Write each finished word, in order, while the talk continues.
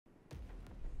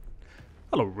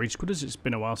Hello Rage Squidders, it's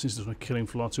been a while since there's been a Killing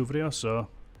Floor 2 video, so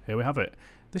here we have it.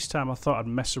 This time I thought I'd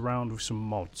mess around with some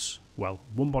mods. Well,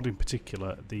 one mod in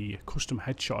particular, the custom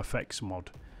headshot effects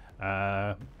mod.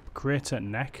 Creator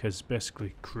Neck has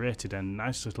basically created a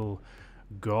nice little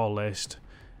gore-laced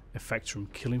effect from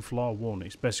Killing Floor 1.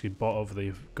 It's basically brought over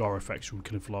the gore effects from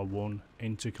Killing Floor 1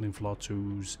 into Killing Floor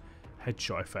 2's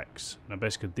headshot effects. Now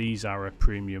basically these are a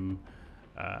premium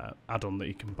add-on that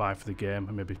you can buy for the game,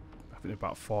 and maybe I think they're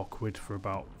about £4 for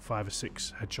about 5 or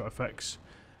 6 headshot effects.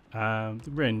 They are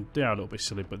a little bit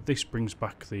silly, but this brings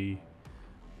back the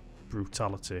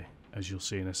brutality, as you'll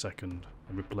see in a second,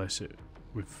 and replace it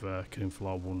with Killing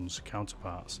Floor 1's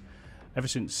counterparts. Ever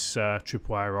since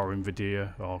Tripwire or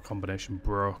Nvidia or combination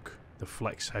broke the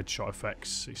flex headshot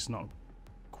effects, it's not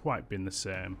quite been the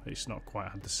same. It's not quite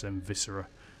had the same viscera.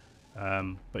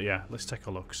 But yeah, let's take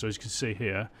a look. So as you can see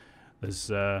here, there's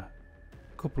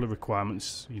couple of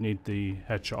requirements. You need the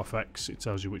headshot effects, it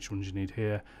tells you which ones you need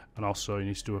here, and also you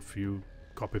need to do a few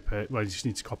copy paste. Well, you just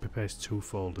need to copy paste 2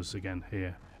 folders again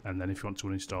here, and then if you want to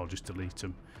uninstall, just delete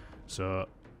them. So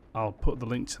I'll put the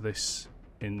link to this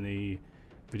in the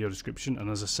video description, and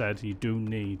as I said, you do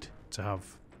need to have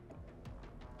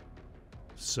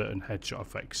certain headshot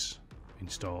effects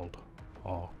installed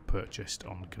or purchased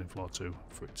on Killing Floor 2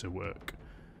 for it to work.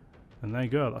 And there you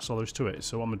go, that's all there is to it.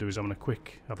 So what I'm going to do is I'm going to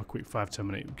have a quick 5-10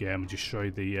 minute game and just show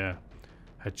you the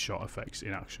headshot effects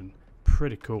in action.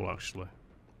 Pretty cool actually.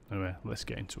 Anyway, let's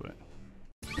get into it.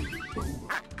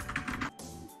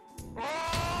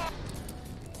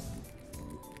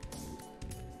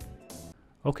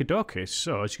 Okie dokie,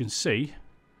 so as you can see,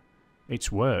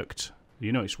 it's worked.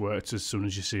 You know it's worked as soon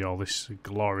as you see all this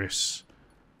glorious,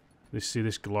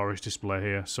 this glorious display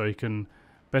here. So you can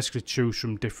basically choose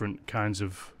from different kinds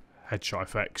of headshot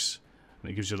effects, and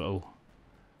it gives you a little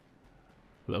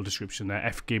description there.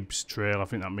 F Gibbs trail, I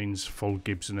think that means full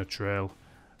Gibbs in a trail,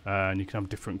 and you can have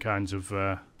different kinds of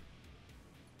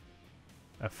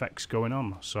effects going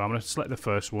on. So I'm going to select the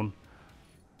first one, and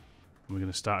we're going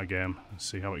to start a game and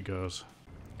see how it goes.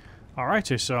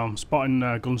 Alrighty, so I'm spotting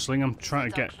gunsling. I'm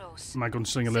trying to get my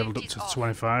gunslinger leveled up to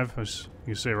 25, as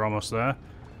you can see we're almost there,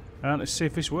 and let's see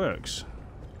if this works.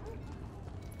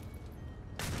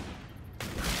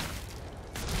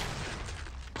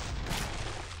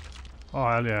 Oh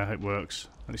hell yeah, it works.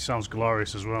 And it sounds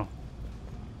glorious as well.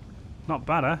 Not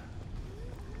bad, eh?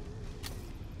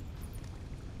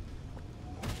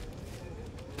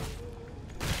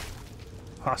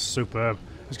 That's superb.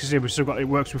 As you can see, we've still got, it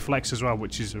works with flex as well,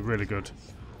 which is really good.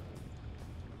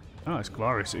 Oh, it's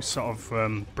glorious. It's sort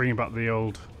of bringing back the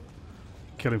old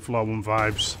Killing Floor 1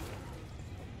 vibes.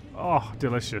 Oh,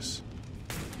 delicious.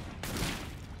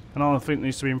 And all I think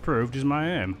needs to be improved is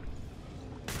my aim.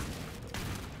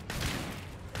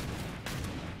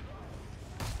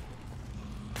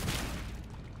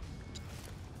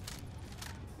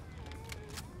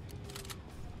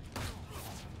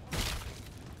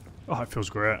 Oh, it feels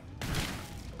great.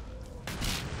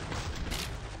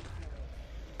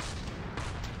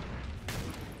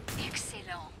 Excellent.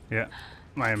 Yeah,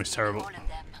 my aim is terrible.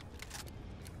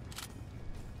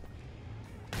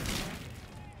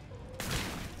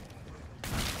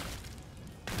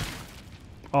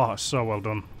 Oh, it's so well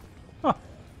done. Oh.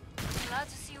 Glad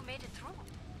to see you made it through.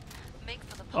 Make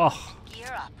for the Oh,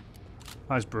 gear up.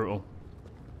 that is brutal.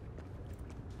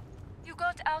 You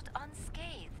got out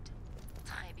unscathed.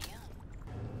 Très bien.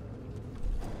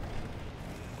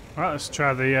 Right, let's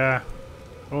try the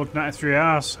old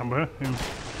 93Rs. We're in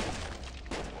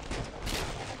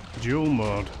dual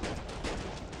mode.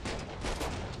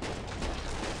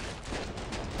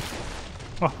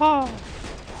 Aha!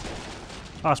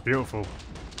 That's beautiful.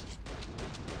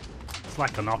 It's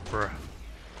like an opera.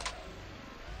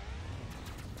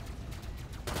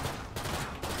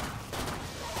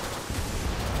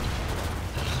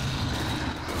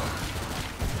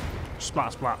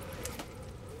 Splat, splat.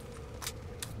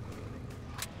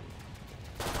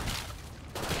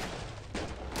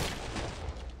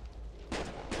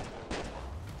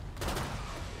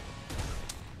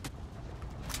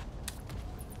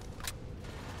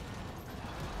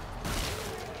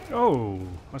 Oh,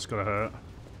 that's gotta hurt.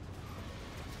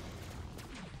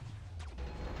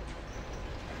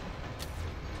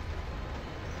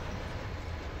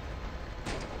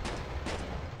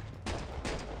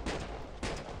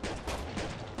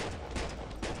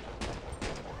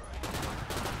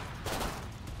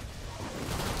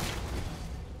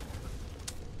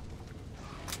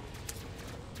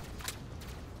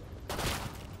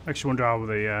 Actually wonder how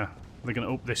they're going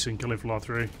to up this in Killing Floor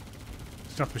 3. It's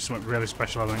going to have to be something really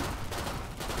special, I think.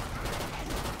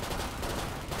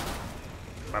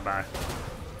 Bye-bye.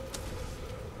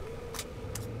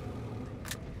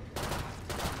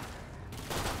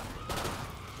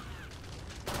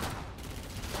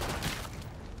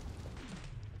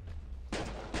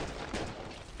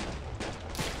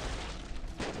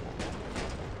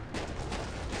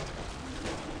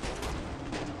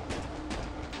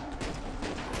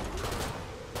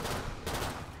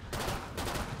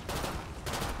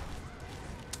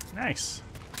 Nice.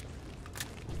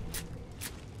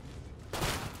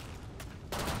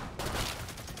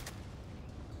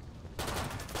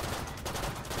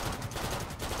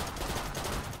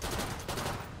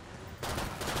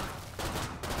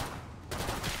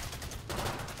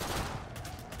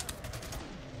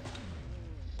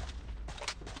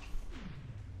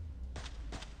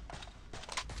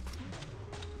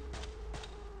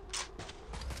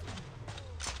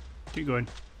 Keep going.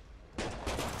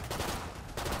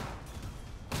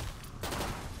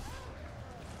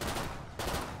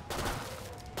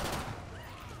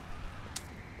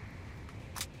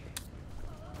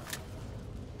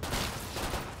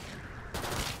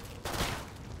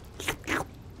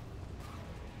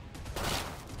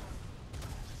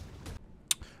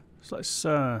 So let's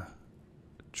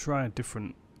try a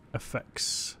different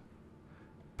effects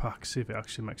pack, see if it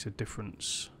actually makes a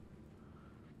difference.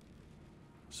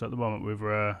 So at the moment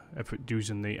we're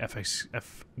using the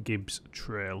F Gibbs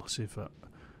trail. See if that.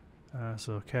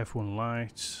 So careful and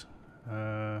light.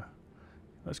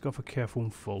 Let's go for careful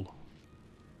and full.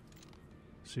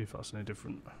 See if that's any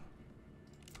different.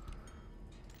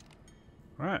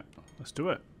 Right, let's do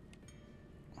it.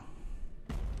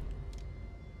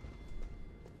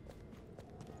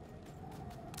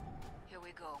 Here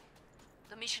we go.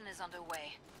 The mission is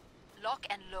underway. Lock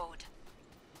and load.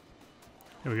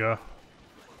 Here we go.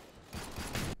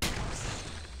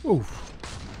 Ooh.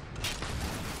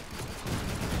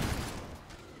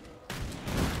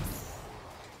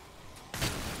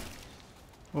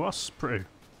 Well, that's pretty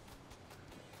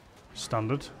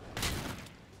standard.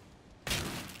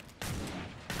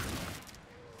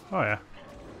 Oh yeah.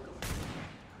 I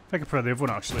think I prefer the other one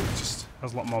actually. It just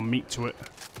has a lot more meat to it.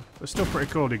 But it's still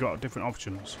pretty cool. You got different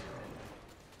options.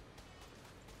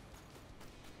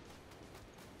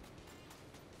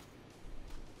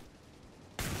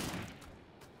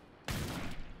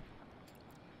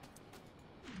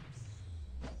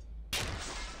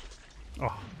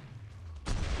 Oh.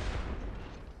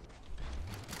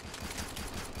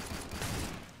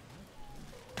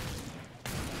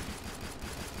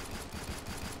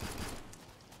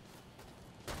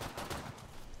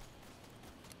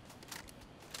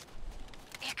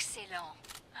 Excellent.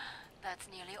 That's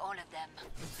nearly all of them.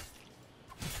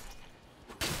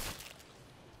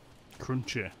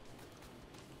 Crunchy.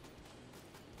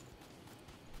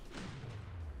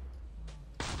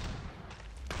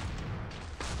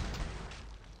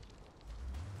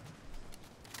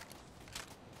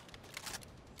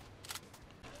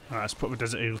 Alright, let's put the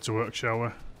Desert Eagle to work, shall we?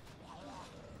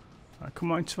 Right,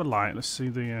 come out into the light, let's see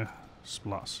the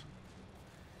splats.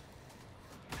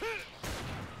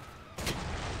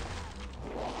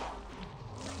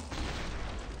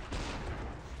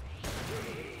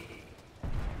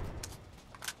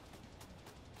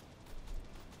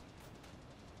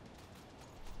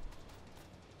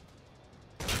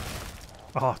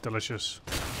 Oh, delicious.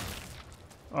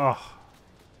 Oh.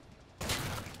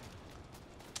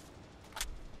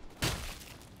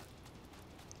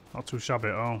 Not too shabby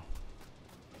at all.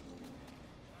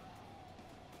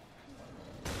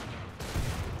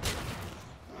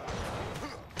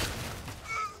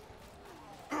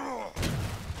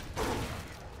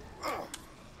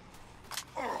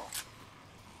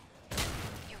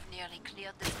 You've nearly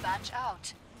cleared this batch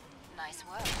out. Nice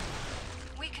work.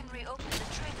 We can reopen the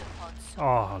trader pods.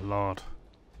 Oh, Lord.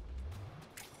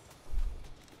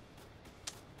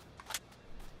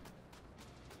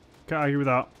 Can't argue with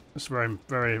that. It's very,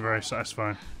 very, very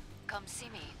satisfying. Come see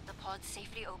me. The pod's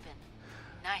safely open.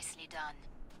 Nicely done.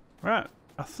 Right,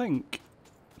 I think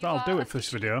that'll do it for this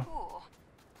video.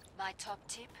 My top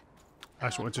tip. I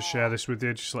just wanted to share this with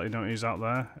you, just to let you know it is out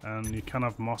there, and you can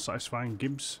have more satisfying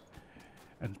Gibbs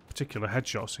and particular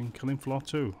headshots in Killing Floor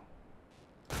 2.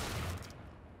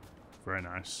 Very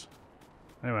nice.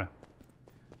 Anyway,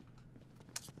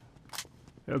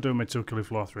 it'll do me till Killing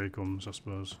Floor 3 comes, I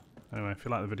suppose. Anyway, if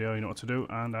you like the video, you know what to do,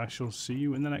 and I shall see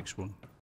you in the next one.